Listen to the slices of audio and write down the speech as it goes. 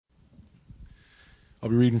I'll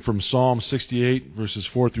be reading from Psalm 68, verses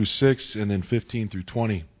 4 through 6, and then 15 through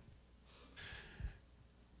 20.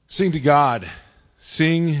 Sing to God.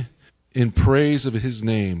 Sing in praise of his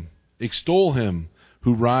name. Extol him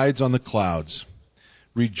who rides on the clouds.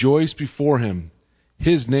 Rejoice before him.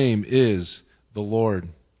 His name is the Lord.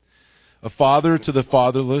 A father to the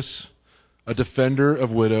fatherless, a defender of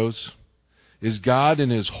widows, is God in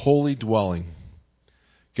his holy dwelling.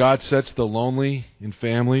 God sets the lonely in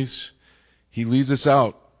families. He leads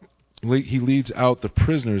out the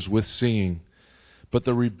prisoners with singing, but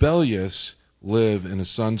the rebellious live in a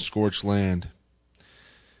sun-scorched land.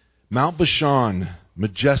 Mount Bashan,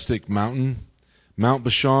 majestic mountain, Mount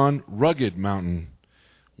Bashan, rugged mountain.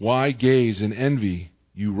 Why gaze in envy,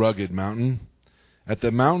 you rugged mountain, at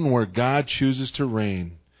the mountain where God chooses to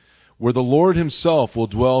reign, where the Lord himself will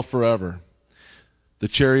dwell forever. The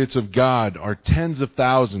chariots of God are tens of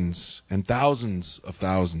thousands and thousands of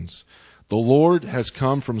thousands. The Lord has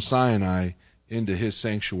come from Sinai into his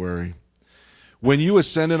sanctuary. When you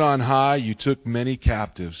ascended on high, you took many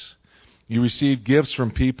captives. You received gifts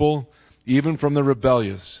from people, even from the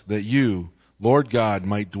rebellious, that you, Lord God,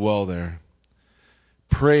 might dwell there.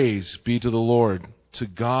 Praise be to the Lord, to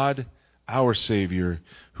God, our Savior,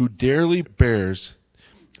 who dearly bears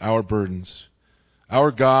our burdens.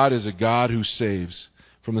 Our God is a God who saves.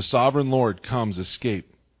 From the sovereign Lord comes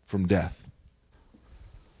escape from death.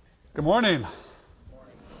 Good morning.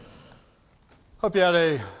 Hope you had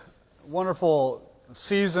a wonderful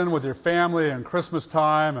season with your family and Christmas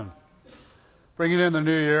time and bringing in the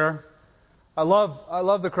new year. I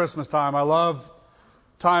love the Christmas time. I love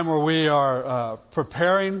time where we are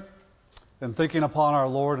preparing and thinking upon our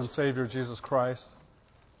Lord and Savior Jesus Christ.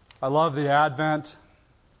 I love the Advent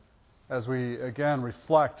as we again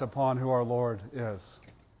reflect upon who our Lord is,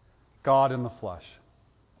 God in the flesh.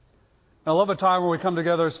 I love a time where we come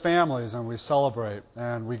together as families and we celebrate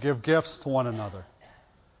and we give gifts to one another.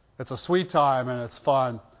 It's a sweet time and it's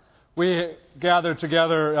fun. We gathered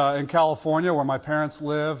together in California where my parents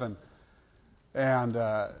live and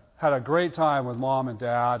had a great time with Mom and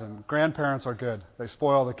Dad, and grandparents are good. They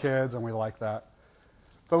spoil the kids and we like that.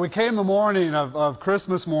 But we came the morning of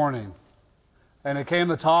Christmas morning, and it came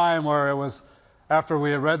the time where it was after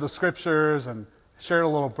we had read the scriptures and shared a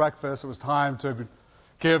little breakfast, it was time to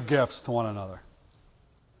give gifts to one another.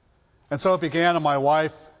 And so it began, and my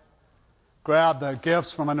wife grabbed the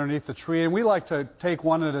gifts from underneath the tree, and we like to take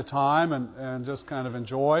one at a time and just kind of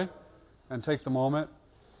enjoy and take the moment.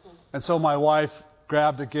 And so my wife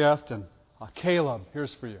grabbed a gift, and Caleb,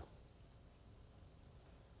 here's for you.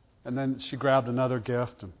 And then she grabbed another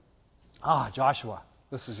gift, and Joshua,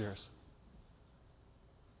 this is yours.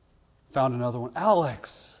 Found another one.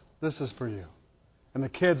 Alex, this is for you. And the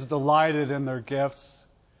kids delighted in their gifts.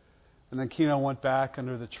 And then Keno went back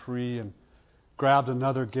under the tree and grabbed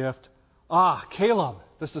another gift. Caleb,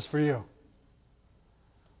 this is for you.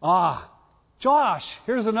 Josh,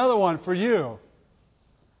 here's another one for you.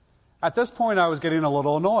 At this point, I was getting a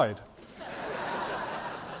little annoyed.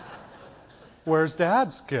 Where's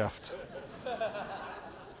Dad's gift?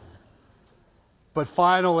 But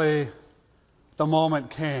finally, the moment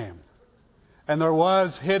came. And there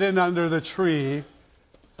was hidden under the tree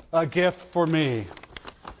a gift for me.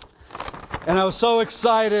 And I was so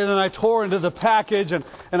excited, and I tore into the package, and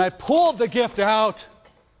I pulled the gift out,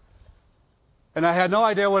 and I had no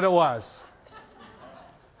idea what it was.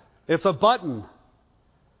 It's a button.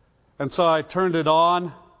 And so I turned it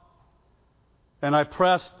on, and I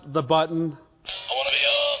pressed the button. I want to be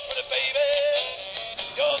yours, pretty baby.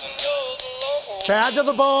 Yours and yours alone. Bad to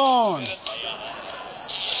the bone.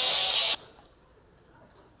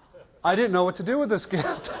 I didn't know what to do with this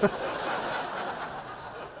gift.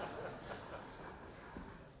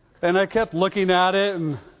 And I kept looking at it,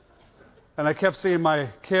 and I kept seeing my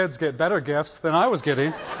kids get better gifts than I was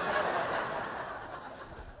getting.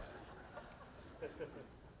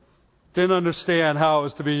 Didn't understand how it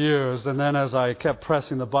was to be used. And then as I kept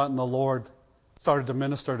pressing the button, the Lord started to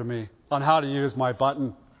minister to me on how to use my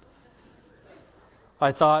button.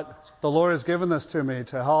 I thought, the Lord has given this to me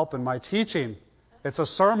to help in my teaching. It's a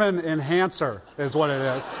sermon enhancer, is what it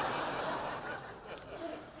is.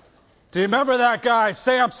 Do you remember that guy,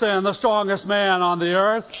 Samson, the strongest man on the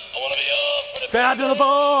earth? Bad to the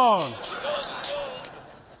bone.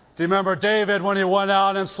 Do you remember David when he went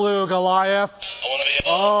out and slew Goliath?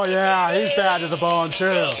 Oh, yeah, he's bad to the bone,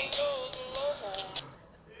 too.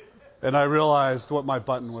 And I realized what my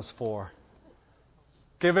button was for.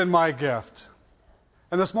 Given my gift.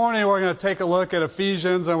 And this morning we're going to take a look at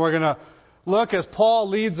Ephesians, and we're going to look as Paul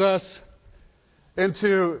leads us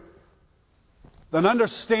into an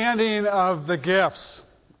understanding of the gifts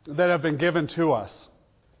that have been given to us.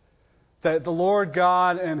 that the Lord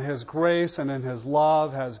God in His grace and in His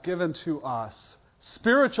love has given to us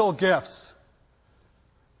spiritual gifts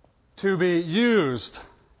to be used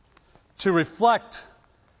to reflect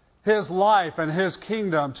His life and His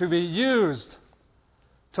kingdom, to be used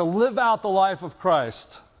to live out the life of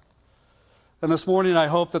Christ. And this morning I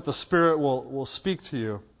hope that the Spirit will speak to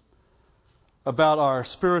you about our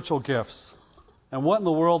spiritual gifts and what in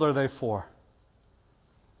the world are they for?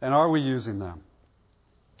 And are we using them?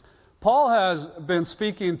 Paul has been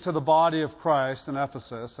speaking to the body of Christ in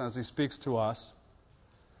Ephesus, as he speaks to us,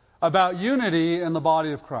 about unity in the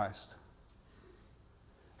body of Christ.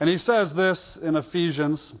 And he says this in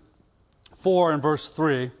Ephesians 4 and verse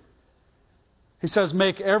 3. He says,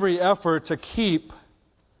 "Make every effort to keep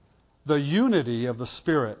the unity of the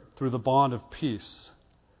Spirit through the bond of peace.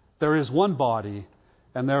 There is one body,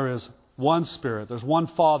 and there is one Spirit. There's one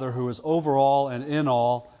Father who is over all and in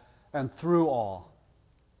all and through all."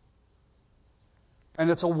 And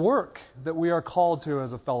it's a work that we are called to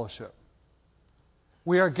as a fellowship.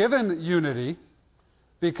 We are given unity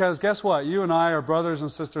because, guess what? You and I are brothers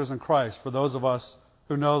and sisters in Christ, for those of us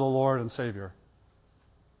who know the Lord and Savior.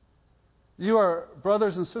 You are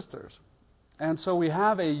brothers and sisters. And so we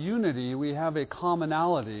have a unity, we have a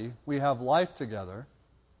commonality, we have life together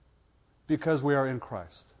because we are in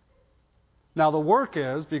Christ. Now the work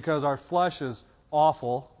is, because our flesh is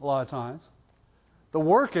awful a lot of times, the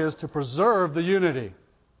work is to preserve the unity.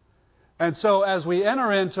 And so as we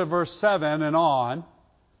enter into verse 7 and on,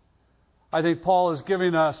 I think Paul is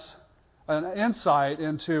giving us an insight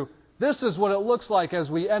into this is what it looks like as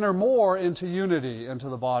we enter more into unity, into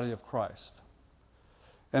the body of Christ.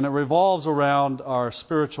 And it revolves around our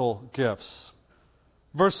spiritual gifts.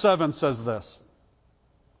 Verse 7 says this,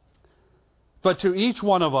 "But to each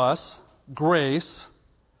one of us, grace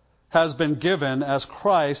has been given as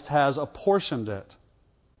Christ has apportioned it."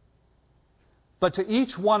 But to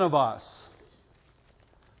each one of us.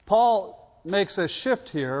 Paul makes a shift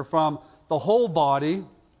here from the whole body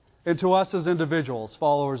into us as individuals,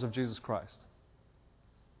 followers of Jesus Christ.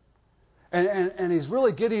 And he's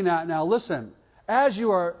really getting at, now listen, as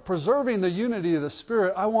you are preserving the unity of the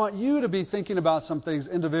Spirit, I want you to be thinking about some things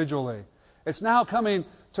individually. It's now coming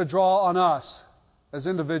to draw on us as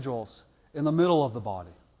individuals in the middle of the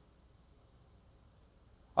body.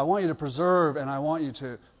 I want you to preserve, and I want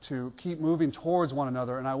you to keep moving towards one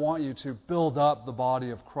another, and I want you to build up the body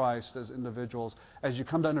of Christ as individuals as you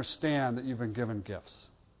come to understand that you've been given gifts.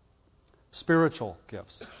 Spiritual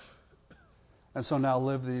gifts. And so now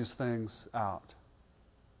live these things out.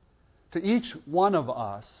 To each one of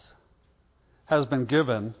us has been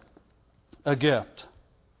given a gift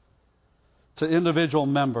to individual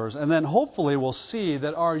members. And then hopefully we'll see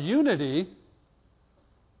that our unity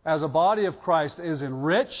as a body of Christ is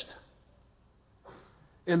enriched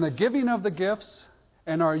in the giving of the gifts,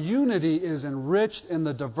 and our unity is enriched in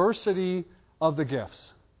the diversity of the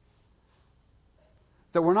gifts.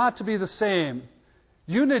 That we're not to be the same.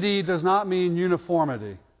 Unity does not mean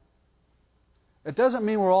uniformity. It doesn't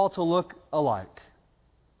mean we're all to look alike.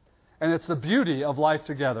 And it's the beauty of life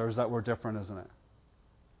together is that we're different, isn't it?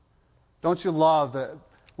 Don't you love that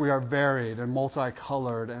we are varied and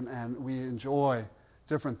multicolored and we enjoy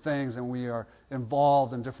different things and we are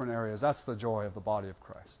involved in different areas? That's the joy of the body of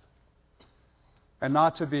Christ. And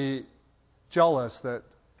not to be jealous that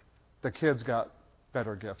the kids got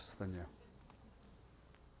better gifts than you.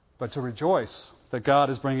 But to rejoice that God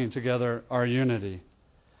is bringing together our unity.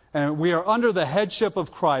 And we are under the headship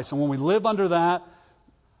of Christ. And when we live under that,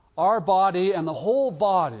 our body and the whole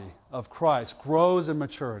body of Christ grows in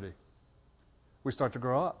maturity. We start to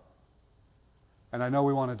grow up. And I know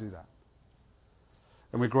we want to do that.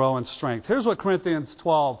 And we grow in strength. Here's what Corinthians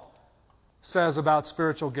 12 says about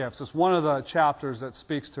spiritual gifts. It's one of the chapters that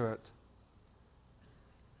speaks to it.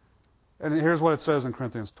 And here's what it says in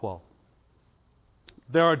Corinthians 12.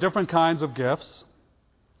 "There are different kinds of gifts,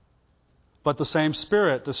 but the same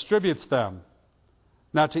Spirit distributes them.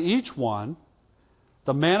 Now to each one,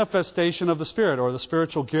 the manifestation of the Spirit, or the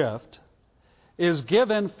spiritual gift, is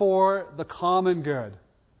given for the common good."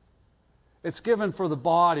 It's given for the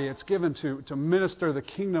body. It's given to minister the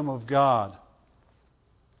kingdom of God.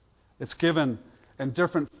 It's given in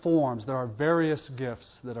different forms. There are various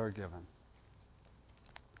gifts that are given.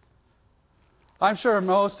 I'm sure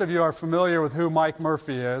most of you are familiar with who Mike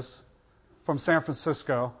Murphy is from San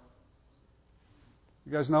Francisco.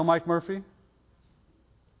 You guys know Mike Murphy?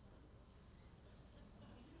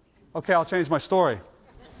 Okay, I'll change my story.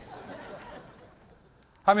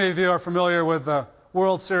 How many of you are familiar with the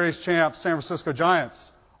World Series champs, San Francisco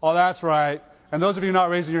Giants? Oh, that's right. And those of you not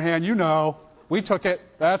raising your hand, you know. We took it.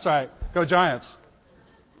 That's right. Go Giants.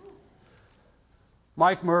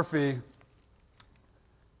 Mike Murphy,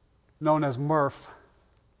 known as Murph,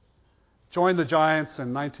 joined the Giants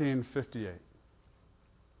in 1958.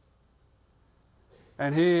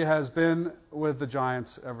 And he has been with the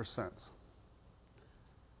Giants ever since.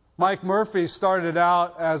 Mike Murphy started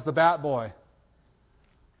out as the bat boy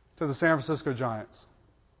to the San Francisco Giants.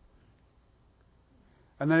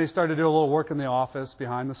 And then he started to do a little work in the office,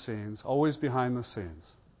 behind the scenes, always behind the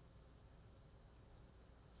scenes.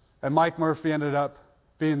 And Mike Murphy ended up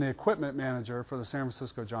being the equipment manager for the San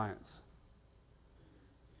Francisco Giants.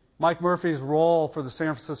 Mike Murphy's role for the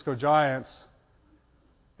San Francisco Giants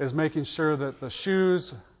is making sure that the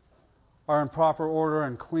shoes are in proper order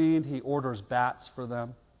and cleaned. He orders bats for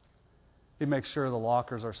them. He makes sure the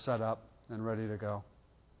lockers are set up and ready to go.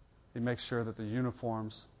 He makes sure that the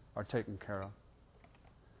uniforms are taken care of.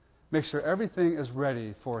 Makes sure everything is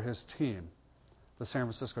ready for his team, the San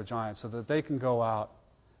Francisco Giants, so that they can go out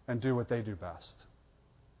and do what they do best.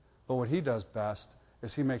 But what he does best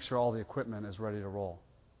is he makes sure all the equipment is ready to roll.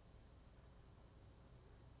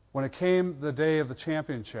 When it came the day of the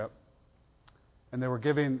championship, and they were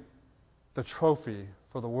giving the trophy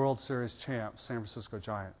for the World Series champ, San Francisco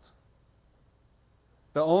Giants,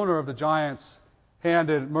 the owner of the Giants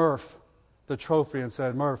handed Murph the trophy and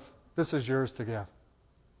said, "Murph, this is yours to give."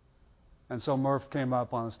 And so Murph came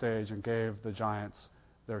up on the stage and gave the Giants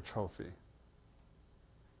their trophy.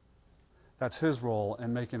 That's his role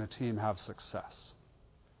in making a team have success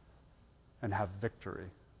and have victory.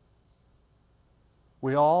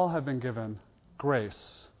 We all have been given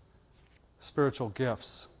grace, spiritual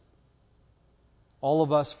gifts. All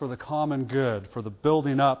of us for the common good, for the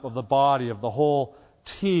building up of the body of the whole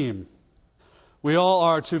team. We all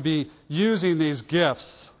are to be using these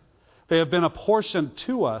gifts. They have been apportioned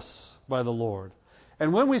to us by the Lord.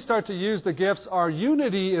 And when we start to use the gifts, our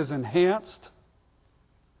unity is enhanced.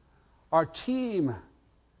 Our team,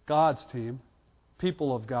 God's team,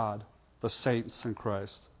 people of God, the saints in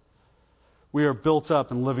Christ, we are built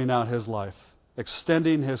up and living out His life,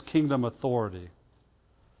 extending His kingdom authority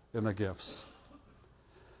in the gifts.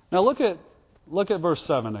 Now look at verse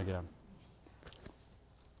 7 again.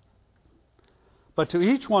 But to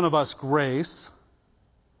each one of us grace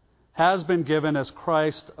has been given as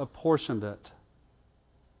Christ apportioned it.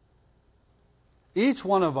 Each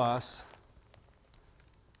one of us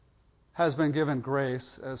has been given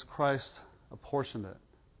grace as Christ apportioned it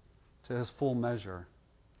to His full measure.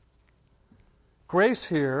 Grace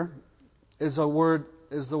here is the word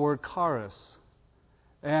charis.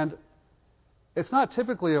 And it's not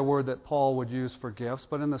typically a word that Paul would use for gifts,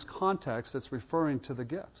 but in this context it's referring to the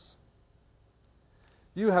gifts.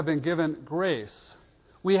 You have been given grace.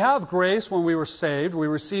 We have grace when we were saved. We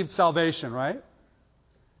received salvation, right?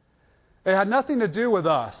 It had nothing to do with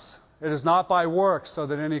us. It is not by works so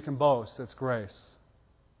that any can boast. It's grace.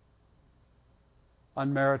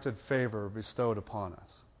 Unmerited favor bestowed upon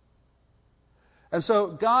us. And so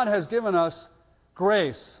God has given us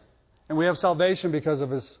grace. And we have salvation because of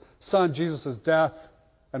His Son, Jesus' death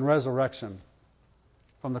and resurrection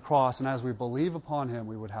from the cross. And as we believe upon Him,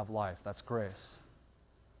 we would have life. That's grace.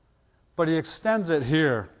 But He extends it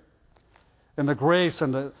here in the grace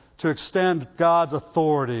and to extend God's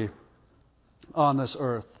authority on this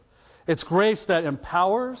earth. It's grace that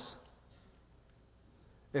empowers.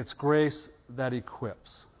 It's grace that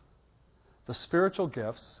equips. The spiritual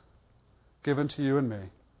gifts given to you and me,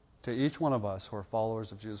 to each one of us who are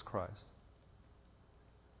followers of Jesus Christ,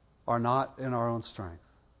 are not in our own strength.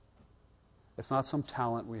 It's not some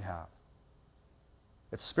talent we have.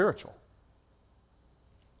 It's spiritual.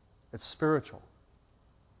 It's spiritual.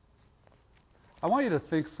 I want you to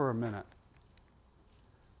think for a minute.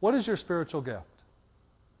 What is your spiritual gift?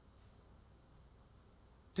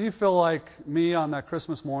 Do you feel like me on that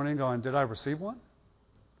Christmas morning going, did I receive one?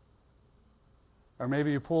 Or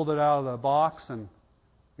maybe you pulled it out of the box and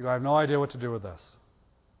you go, I have no idea what to do with this.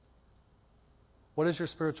 What is your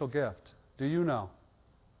spiritual gift? Do you know?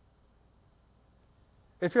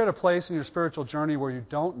 If you're at a place in your spiritual journey where you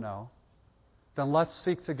don't know, then let's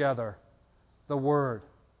seek together the Word.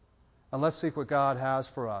 And let's seek what God has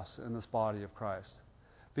for us in this body of Christ.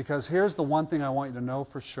 Because here's the one thing I want you to know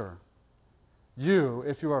for sure. You,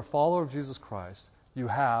 if you are a follower of Jesus Christ, you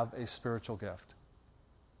have a spiritual gift.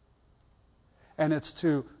 And it's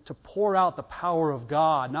to pour out the power of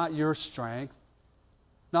God, not your strength,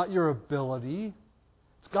 not your ability.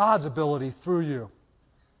 It's God's ability through you.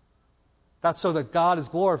 That's so that God is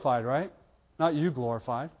glorified, right? Not you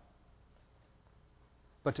glorified.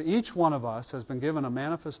 But to each one of us has been given a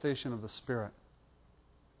manifestation of the Spirit,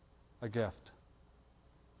 a gift.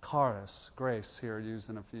 Charis, grace here used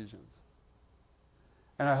in Ephesians.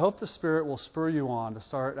 And I hope the Spirit will spur you on to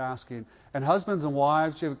start asking. And husbands and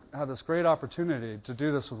wives, you have this great opportunity to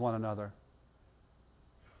do this with one another.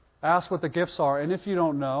 Ask what the gifts are. And if you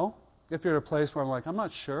don't know, if you're at a place where I'm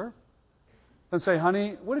not sure, then say,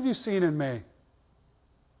 honey, what have you seen in me?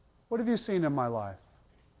 What have you seen in my life?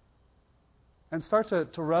 And start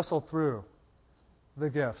to wrestle through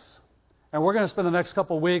the gifts. And we're going to spend the next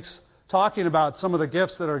couple of weeks talking about some of the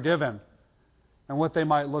gifts that are given and what they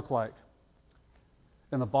might look like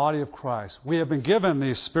in the body of Christ. We have been given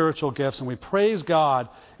these spiritual gifts, and we praise God.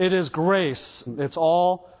 It is grace. It's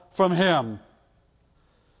all from Him.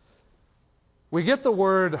 We get the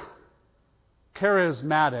word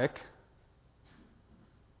charismatic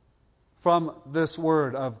from this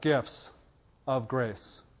word of gifts of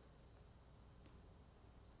grace.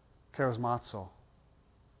 Charismazo.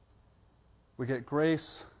 We get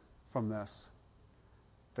grace from this.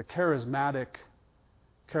 The charismazo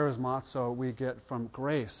we get from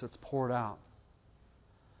grace that's poured out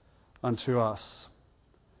unto us.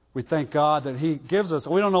 We thank God that He gives us.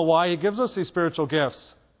 We don't know why He gives us these spiritual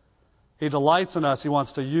gifts. He delights in us. He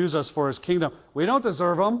wants to use us for His kingdom. We don't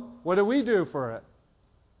deserve them. What do we do for it?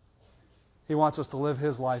 He wants us to live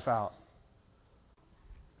His life out.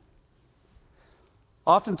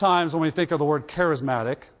 Oftentimes when we think of the word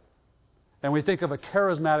charismatic, and we think of a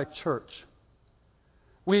charismatic church,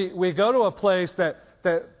 we go to a place that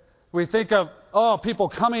we think of, people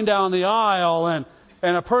coming down the aisle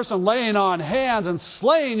and a person laying on hands and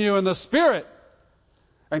slaying you in the Spirit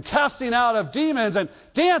and casting out of demons and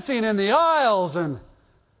dancing in the aisles and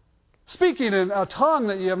speaking in a tongue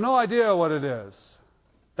that you have no idea what it is.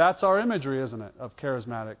 That's our imagery, isn't it, of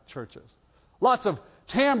charismatic churches. Lots of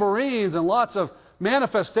tambourines and lots of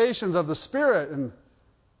manifestations of the Spirit. And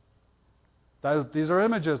these are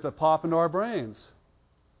images that pop into our brains.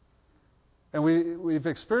 And we've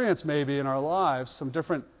experienced maybe in our lives some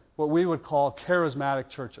different, what we would call charismatic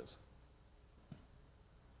churches.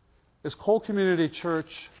 Is Cole Community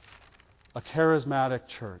Church a charismatic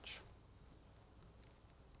church?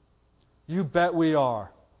 You bet we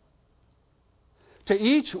are. To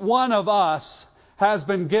each one of us has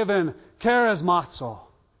been given charismazo.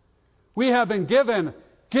 We have been given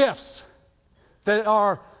gifts that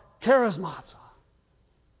are charismazo.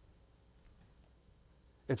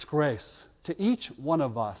 It's grace. To each one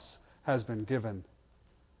of us has been given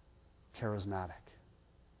charismatic.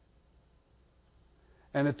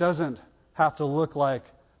 And it doesn't have to look like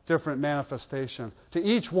different manifestations. To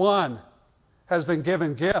each one has been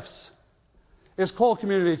given gifts. Is Cole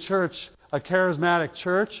Community Church a charismatic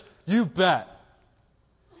church? You bet.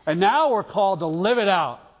 And now we're called to live it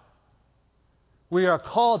out. We are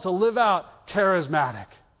called to live out charismatic.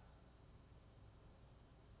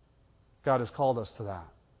 God has called us to that.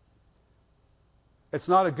 It's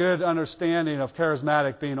not a good understanding of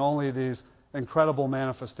charismatic being only these incredible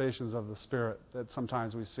manifestations of the Spirit that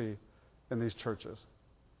sometimes we see in these churches.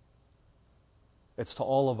 It's to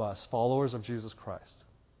all of us, followers of Jesus Christ.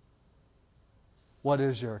 What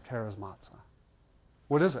is your charismazo?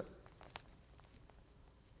 What is it?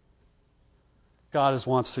 God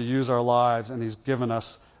wants to use our lives, and He's given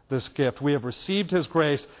us this gift. We have received His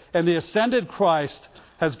grace, and the ascended Christ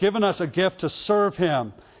has given us a gift to serve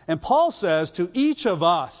Him. And Paul says to each of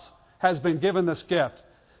us has been given this gift.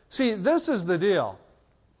 See, this is the deal.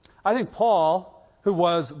 I think Paul, who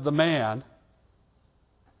was the man,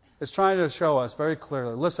 is trying to show us very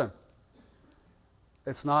clearly, listen,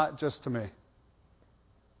 it's not just to me.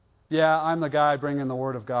 Yeah, I'm the guy bringing the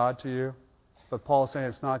Word of God to you, but Paul is saying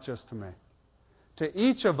it's not just to me. To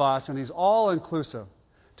each of us, and he's all-inclusive,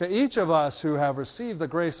 to each of us who have received the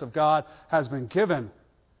grace of God has been given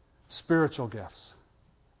spiritual gifts.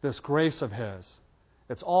 This grace of His.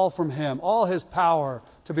 It's all from Him, all His power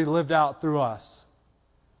to be lived out through us.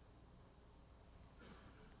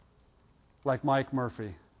 Like Mike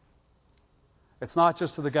Murphy. It's not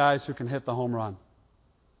just to the guys who can hit the home run.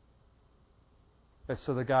 It's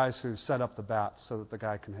to the guys who set up the bats so that the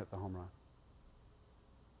guy can hit the home run.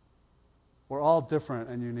 We're all different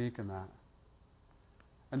and unique in that.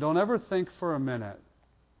 And don't ever think for a minute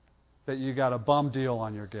that you got a bum deal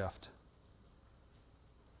on your gift.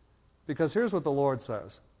 Because here's what the Lord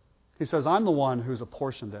says. He says, I'm the one who's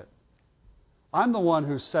apportioned it. I'm the one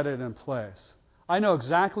who set it in place. I know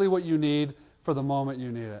exactly what you need for the moment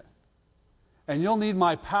you need it. And you'll need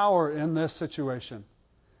my power in this situation.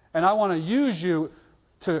 And I want to use you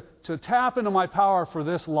to tap into my power for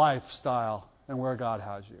this lifestyle and where God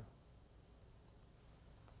has you.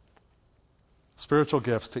 Spiritual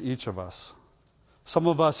gifts to each of us. Some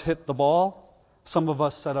of us hit the ball. Some of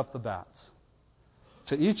us set up the bats.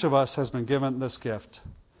 To each of us has been given this gift.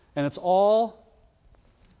 And it's all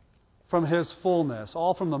from His fullness,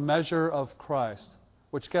 all from the measure of Christ,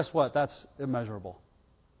 which, guess what? That's immeasurable,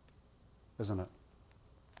 isn't it?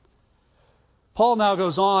 Paul now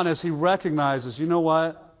goes on as he recognizes, you know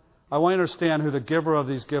what? I want you to understand who the giver of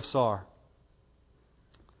these gifts are.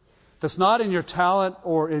 That's not in your talent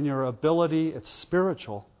or in your ability. It's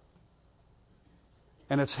spiritual.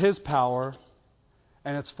 And it's His power.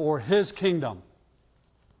 And it's for His kingdom.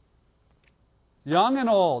 Young and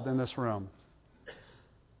old in this room.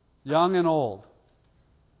 Young and old.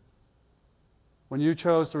 When you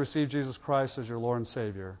chose to receive Jesus Christ as your Lord and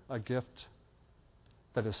Savior, a gift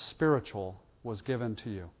that is spiritual was given to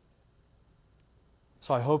you.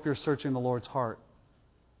 So I hope you're searching the Lord's heart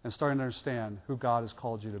and starting to understand who God has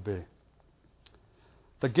called you to be.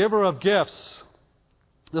 The giver of gifts.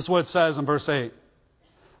 This is what it says in verse 8.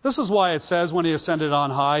 This is why it says, when He ascended on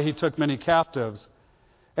high, He took many captives,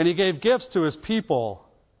 and He gave gifts to His people.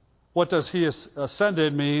 What does He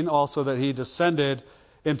ascended mean? Also that He descended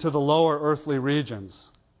into the lower earthly regions.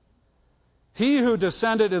 He who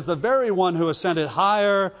descended is the very one who ascended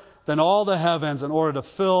higher than all the heavens in order to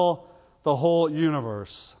fill the whole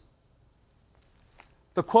universe.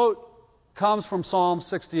 The quote comes from Psalm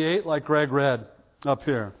 68, like Greg read up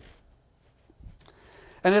here.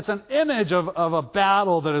 And it's an image of a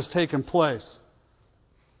battle that has taken place.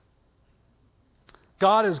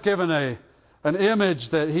 God has given an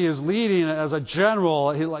image that He is leading as a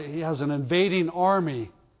general. He has an invading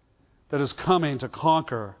army that is coming to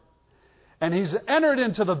conquer. And He's entered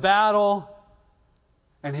into the battle,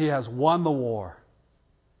 and He has won the war.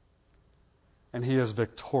 And He is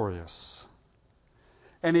victorious.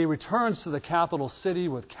 And He returns to the capital city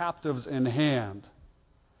with captives in hand.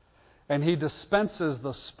 And He dispenses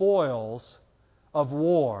the spoils of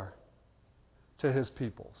war to His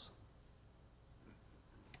peoples.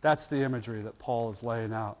 That's the imagery that Paul is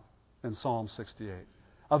laying out in Psalm 68.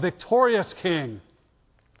 A victorious king.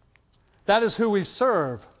 That is who we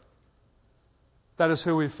serve. That is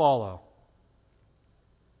who we follow.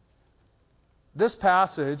 This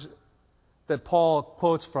passage that Paul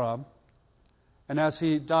quotes from, and as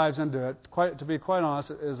he dives into it, to be quite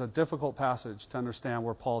honest, it is a difficult passage to understand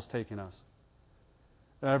where Paul's taking us.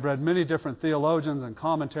 And I've read many different theologians and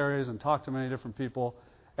commentaries and talked to many different people.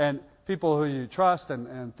 And people who you trust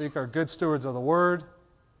and think are good stewards of the Word,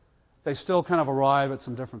 they still kind of arrive at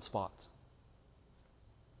some different spots.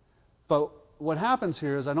 But what happens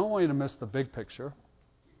here is I don't want you to miss the big picture.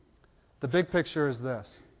 The big picture is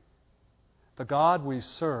this. The God we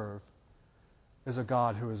serve is a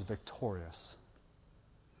God who is victorious.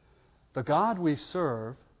 The God we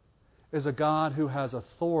serve is a God who has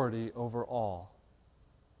authority over all.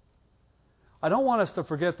 I don't want us to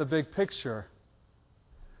forget the big picture.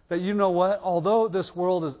 That you know what? Although this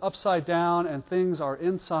world is upside down and things are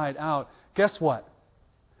inside out, guess what?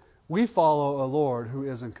 We follow a Lord who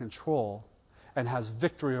is in control and has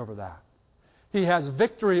victory over that. He has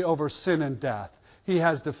victory over sin and death. He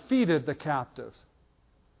has defeated the captives.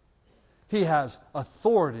 He has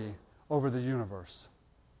authority over the universe.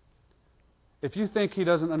 If you think He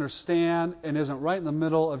doesn't understand and isn't right in the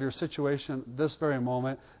middle of your situation this very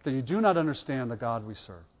moment, then you do not understand the God we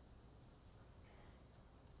serve.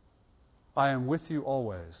 I am with you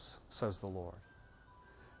always, says the Lord.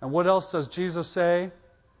 And what else does Jesus say?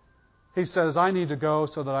 He says, I need to go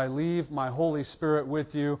so that I leave my Holy Spirit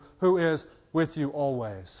with you, who is with you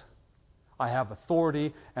always. I have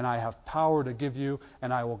authority and I have power to give you,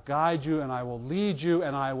 and I will guide you and I will lead you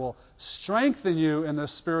and I will strengthen you in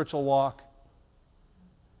this spiritual walk.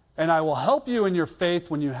 And I will help you in your faith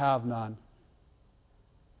when you have none.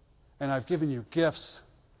 And I've given you gifts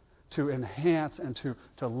to enhance and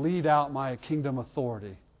to lead out my kingdom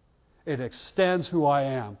authority. It extends who I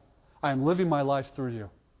am. I am living my life through you.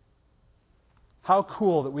 How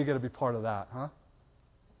cool that we get to be part of that, huh?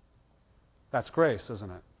 That's grace,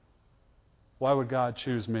 isn't it? Why would God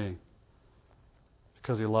choose me?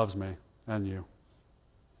 Because He loves me and you.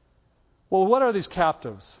 Well, what are these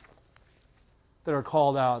captives that are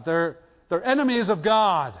called out? They're enemies of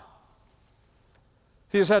God.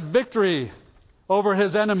 He has had victory over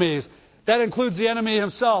His enemies. That includes the enemy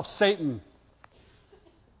himself, Satan,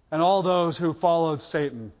 and all those who followed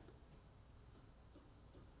Satan.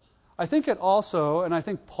 I think it also, and I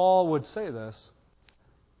think Paul would say this,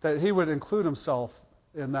 that he would include himself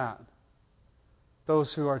in that.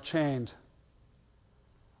 Those who are chained.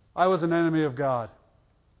 I was an enemy of God.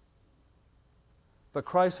 But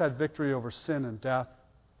Christ had victory over sin and death,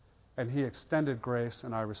 and He extended grace,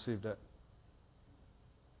 and I received it.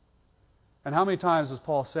 And how many times does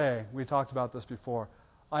Paul say, we talked about this before,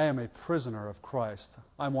 I am a prisoner of Christ.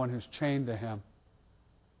 I'm one who's chained to Him.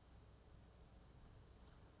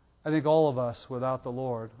 I think all of us, without the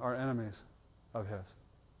Lord, are enemies of His.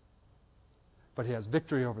 But He has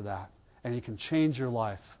victory over that. And He can change your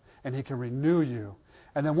life. And He can renew you.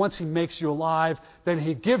 And then once He makes you alive, then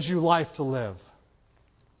He gives you life to live.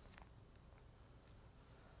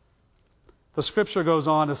 The Scripture goes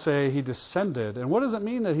on to say He descended. And what does it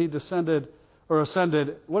mean that He descended or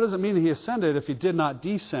ascended? What does it mean that He ascended if He did not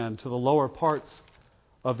descend to the lower parts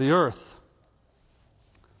of the earth?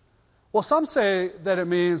 Well, some say that it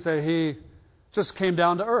means that He just came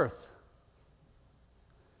down to earth.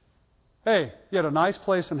 Hey, you had a nice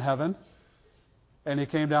place in heaven, and He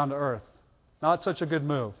came down to earth. Not such a good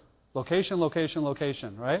move. Location, location,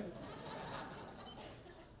 location, right?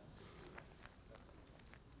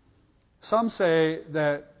 Some say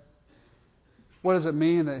that what does it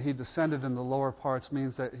mean that He descended in the lower parts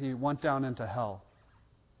means that He went down into hell.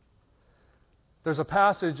 There's a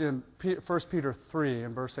passage in 1 Peter 3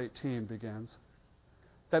 in verse 18 begins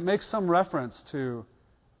that makes some reference to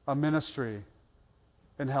a ministry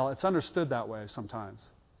in hell. It's understood that way sometimes.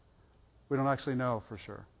 We don't actually know for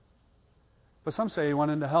sure. But some say He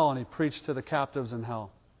went into hell and He preached to the captives in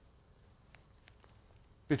hell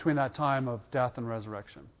between that time of death and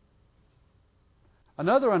resurrection.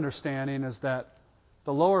 Another understanding is that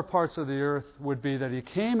the lower parts of the earth would be that He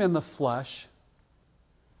came in the flesh.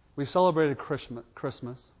 We celebrated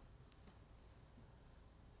Christmas.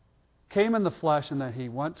 Came in the flesh and that He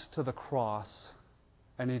went to the cross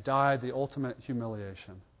and He died the ultimate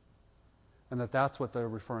humiliation. And that's what they're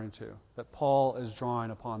referring to. That Paul is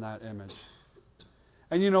drawing upon that image.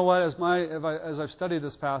 And you know what? As I've studied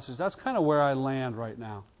this passage, that's kind of where I land right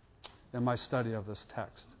now in my study of this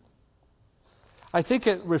text. I think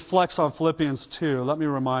it reflects on Philippians 2. Let me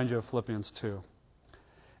remind you of Philippians 2.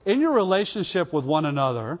 In your relationship with one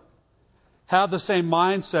another, have the same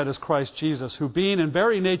mindset as Christ Jesus, who being in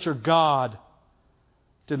very nature God,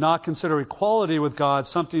 did not consider equality with God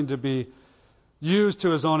something to be used to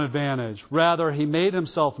His own advantage. Rather, He made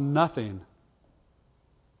Himself nothing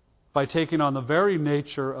by taking on the very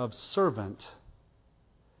nature of servant,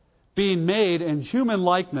 being made in human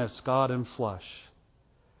likeness, God in flesh.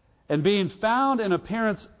 And being found in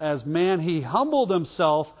appearance as man, He humbled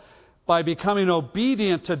Himself by becoming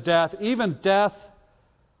obedient to death, even death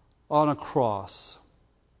on a cross.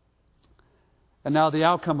 And now the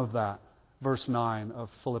outcome of that, verse 9 of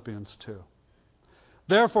Philippians 2.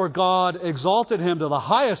 Therefore God exalted Him to the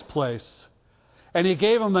highest place, and He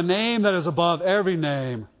gave Him the name that is above every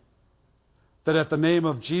name, that at the name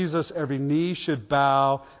of Jesus every knee should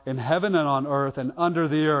bow in heaven and on earth and under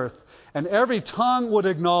the earth, and every tongue would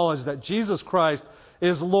acknowledge that Jesus Christ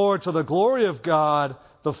is Lord, to the glory of God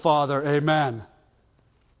the Father. Amen.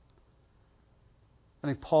 I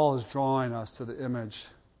think Paul is drawing us to the image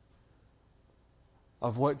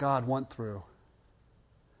of what God went through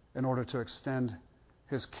in order to extend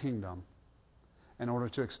His kingdom, in order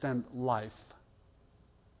to extend life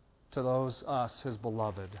to those, us, His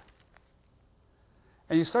beloved.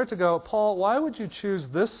 And you start to go, Paul, why would you choose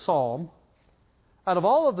this psalm out of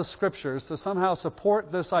all of the Scriptures to somehow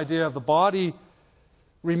support this idea of the body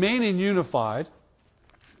remaining unified?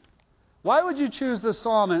 Why would you choose this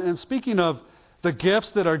psalm? And speaking of the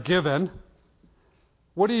gifts that are given,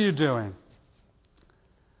 what are you doing?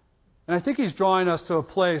 And I think he's drawing us to a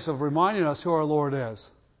place of reminding us who our Lord is.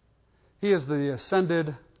 He is the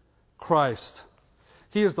ascended Christ.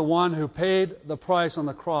 He is the one who paid the price on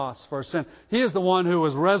the cross for our sin. He is the one who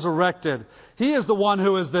was resurrected. He is the one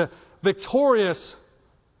who is the victorious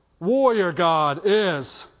warrior. God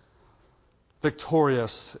is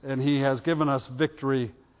victorious, and He has given us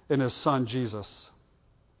victory in His Son, Jesus.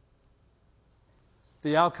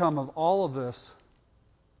 The outcome of all of this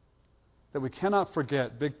that we cannot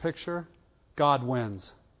forget, big picture, God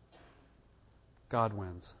wins. God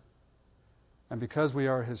wins. And because we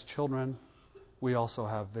are His children, we also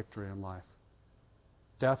have victory in life.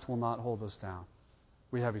 Death will not hold us down.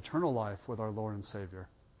 We have eternal life with our Lord and Savior.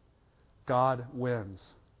 God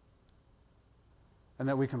wins. And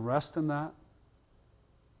that we can rest in that.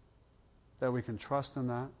 That we can trust in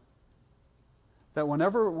that. That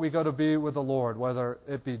whenever we go to be with the Lord, whether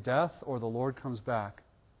it be death or the Lord comes back,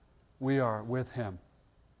 we are with Him.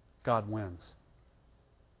 God wins.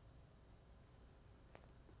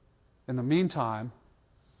 In the meantime,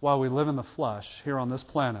 while we live in the flesh here on this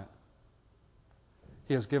planet,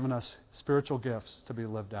 He has given us spiritual gifts to be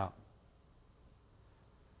lived out.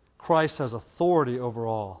 Christ has authority over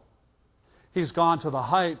all. He's gone to the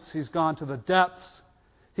heights. He's gone to the depths.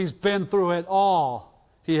 He's been through it all.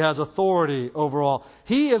 He has authority over all.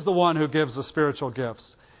 He is the one who gives the spiritual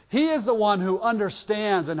gifts. He is the one who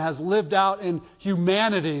understands and has lived out in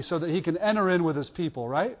humanity so that He can enter in with His people,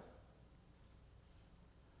 right?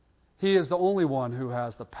 He is the only one who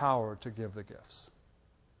has the power to give the gifts.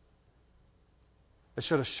 It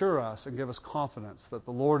should assure us and give us confidence that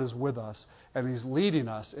the Lord is with us and He's leading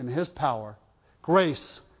us in His power,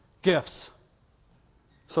 grace, gifts,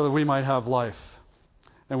 so that we might have life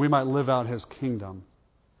and we might live out His kingdom.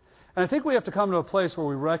 And I think we have to come to a place where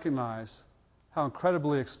we recognize how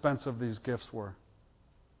incredibly expensive these gifts were.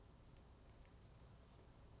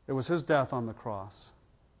 It was His death on the cross.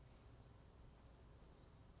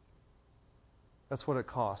 That's what it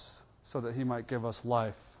costs, so that He might give us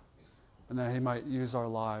life and that He might use our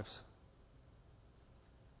lives.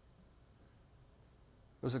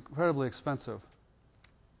 It was incredibly expensive.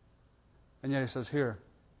 And yet He says, here,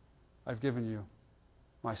 I've given you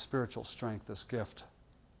my spiritual strength, this gift,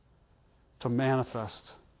 to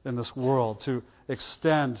manifest in this world, to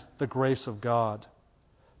extend the grace of God,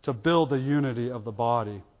 to build the unity of the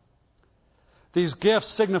body. These gifts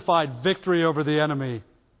signified victory over the enemy.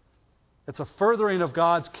 It's a furthering of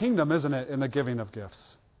God's kingdom, isn't it, in the giving of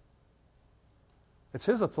gifts? It's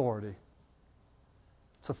His authority.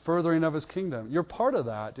 It's a furthering of His kingdom. You're part of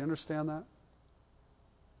that. Do you understand that?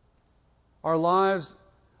 Our lives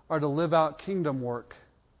are to live out kingdom work.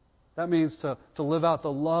 That means to live out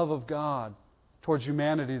the love of God towards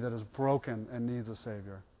humanity that is broken and needs a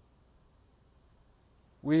Savior.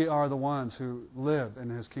 We are the ones who live in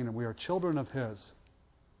His kingdom. We are children of His.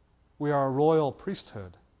 We are a royal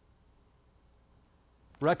priesthood,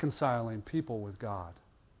 reconciling people with God.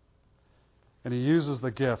 And He uses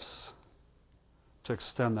the gifts to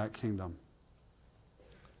extend that kingdom.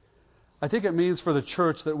 I think it means for the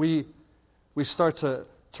church that we start to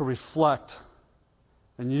reflect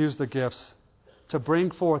and use the gifts to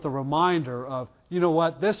bring forth a reminder of, you know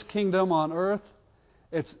what, this kingdom on earth,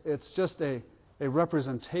 it's just a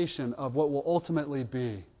representation of what will ultimately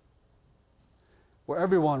be. Where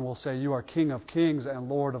everyone will say, you are King of kings and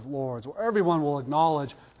Lord of lords. Where everyone will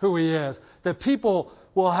acknowledge who He is. That people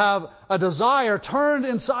will have a desire turned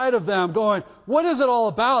inside of them going, what is it all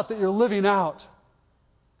about that you're living out?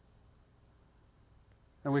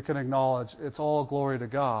 And we can acknowledge it's all glory to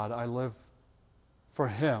God. I live for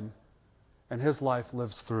Him, and His life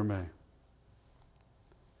lives through me.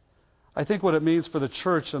 I think what it means for the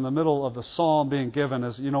church in the middle of the psalm being given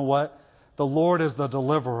is, you know what? The Lord is the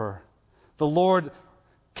deliverer. The Lord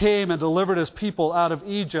came and delivered His people out of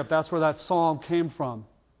Egypt. That's where that psalm came from.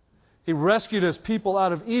 He rescued His people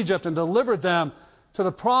out of Egypt and delivered them to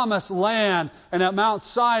the promised land. And at Mount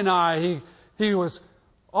Sinai, He was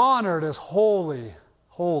honored as holy,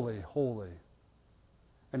 holy, holy.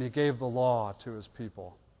 And He gave the law to His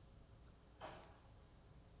people.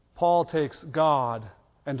 Paul takes God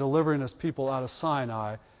and delivering His people out of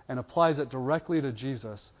Sinai and applies it directly to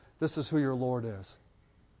Jesus. This is who your Lord is.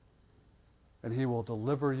 And He will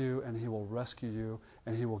deliver you, and He will rescue you,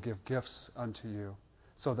 and He will give gifts unto you,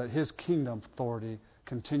 so that His kingdom authority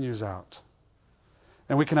continues out.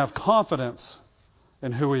 And we can have confidence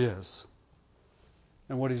in who He is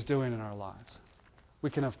and what He's doing in our lives.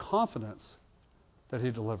 We can have confidence that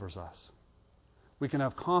He delivers us. We can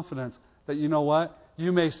have confidence that, you know what,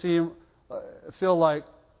 you may feel like,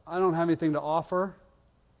 I don't have anything to offer.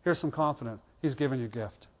 Here's some confidence. He's given you a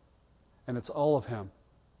gift. And it's all of Him.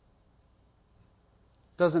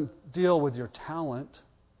 Doesn't deal with your talent.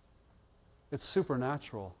 It's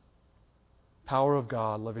supernatural. Power of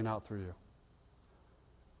God living out through you.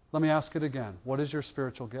 Let me ask it again. What is your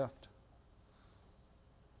spiritual gift?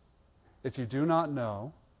 If you do not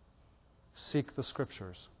know, seek the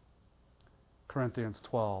Scriptures. Corinthians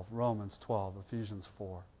 12, Romans 12, Ephesians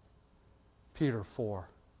 4, Peter 4.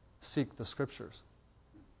 Seek the Scriptures.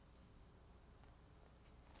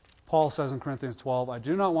 Paul says in Corinthians 12, I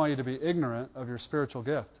do not want you to be ignorant of your spiritual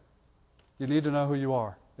gift. You need to know who you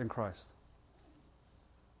are in Christ.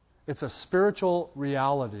 It's a spiritual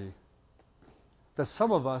reality that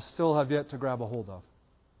some of us still have yet to grab a hold of.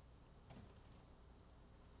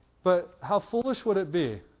 But how foolish would it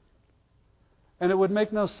be? And it would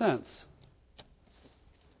make no sense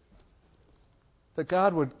that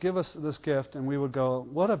God would give us this gift and we would go,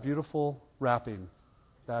 what a beautiful wrapping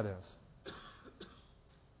that is.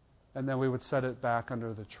 And then we would set it back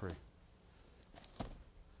under the tree.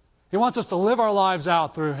 He wants us to live our lives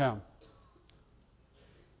out through Him.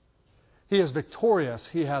 He is victorious.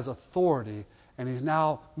 He has authority. And He's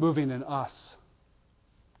now moving in us.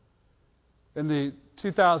 In the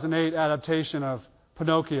 2008 adaptation of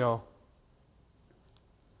Pinocchio,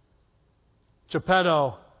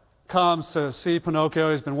 Geppetto comes to see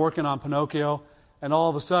Pinocchio. He's been working on Pinocchio. And all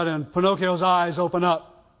of a sudden, Pinocchio's eyes open up.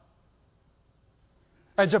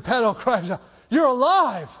 And Geppetto cries out, you're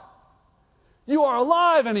alive! You are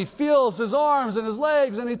alive. And he feels his arms and his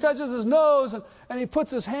legs, and he touches his nose, and he puts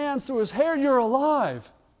his hands through his hair. You're alive.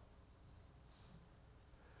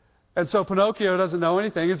 And so Pinocchio doesn't know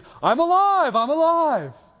anything. He's, I'm alive, I'm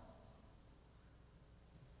alive.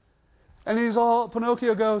 And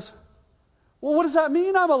Pinocchio goes, well, what does that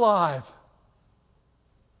mean, I'm alive?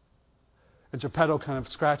 And Geppetto kind of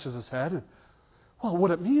scratches his head. And, well,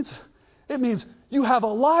 what it means you have a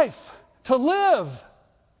life to live.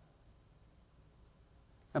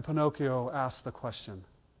 And Pinocchio asks the question,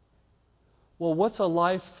 well, what's a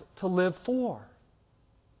life to live for?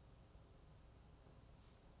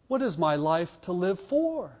 What is my life to live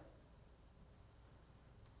for?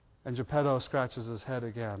 And Geppetto scratches his head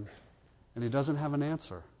again, and he doesn't have an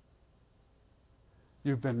answer.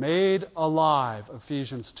 You've been made alive,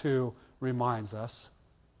 Ephesians 2 reminds us.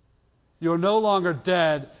 You are no longer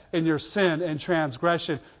dead in your sin and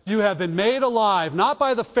transgression. You have been made alive, not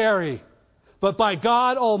by the fairy, but by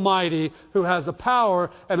God Almighty, who has the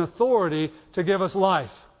power and authority to give us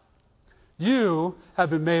life. You have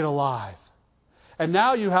been made alive. And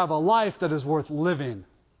now you have a life that is worth living.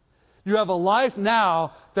 You have a life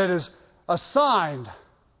now that is assigned.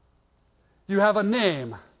 You have a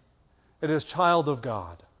name. It is child of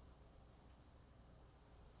God.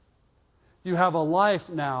 You have a life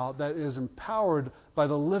now that is empowered by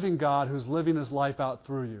the living God who's living his life out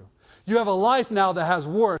through you. You have a life now that has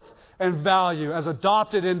worth and value as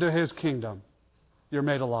adopted into his kingdom. You're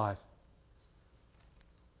made alive.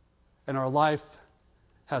 And our life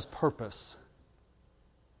has purpose.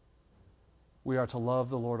 We are to love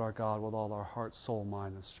the Lord our God with all our heart, soul,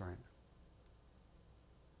 mind, and strength.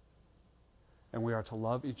 And we are to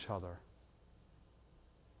love each other.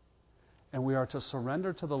 And we are to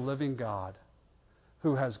surrender to the living God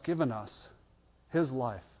who has given us his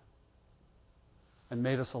life and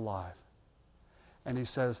made us alive. And he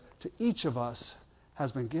says, to each of us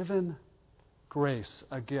has been given grace,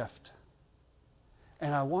 a gift.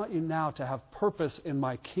 And I want you now to have purpose in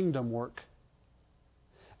my kingdom work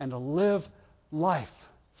and to live life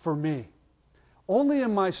for me. Only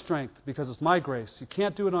in my strength, because it's my grace. You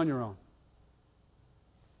can't do it on your own.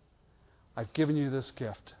 I've given you this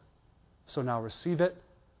gift. So now receive it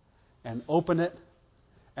and open it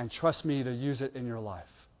and trust me to use it in your life.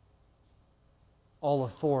 All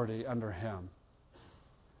authority under him.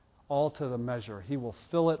 All to the measure. He will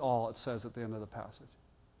fill it all, it says at the end of the passage.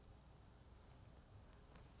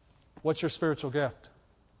 What's your spiritual gift?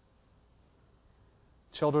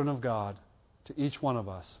 Children of God, to each one of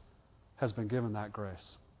us, has been given that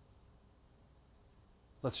grace.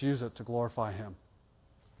 Let's use it to glorify him.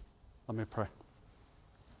 Let me pray.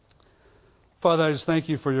 Father, I just thank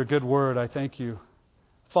you for your good word. I thank you,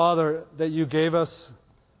 Father, that you gave us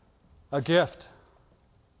a gift.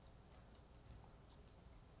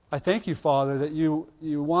 I thank you, Father, that you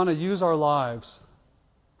want to use our lives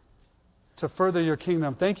to further your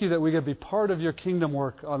kingdom. Thank you that we get to be part of your kingdom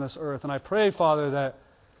work on this earth. And I pray, Father,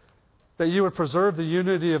 that you would preserve the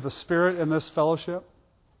unity of the Spirit in this fellowship.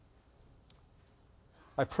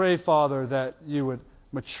 I pray, Father, that you would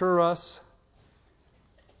mature us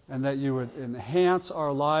and that you would enhance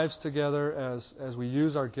our lives together as we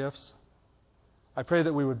use our gifts. I pray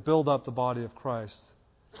that we would build up the body of Christ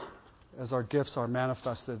as our gifts are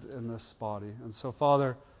manifested in this body. And so,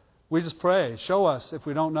 Father, we just pray, show us if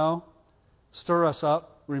we don't know, stir us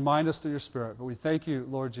up, remind us through your Spirit. But we thank you,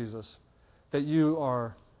 Lord Jesus, that you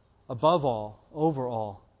are above all, over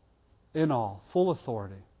all, in all, full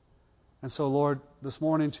authority. And so, Lord, this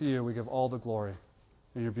morning to you we give all the glory.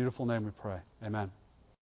 In your beautiful name we pray. Amen.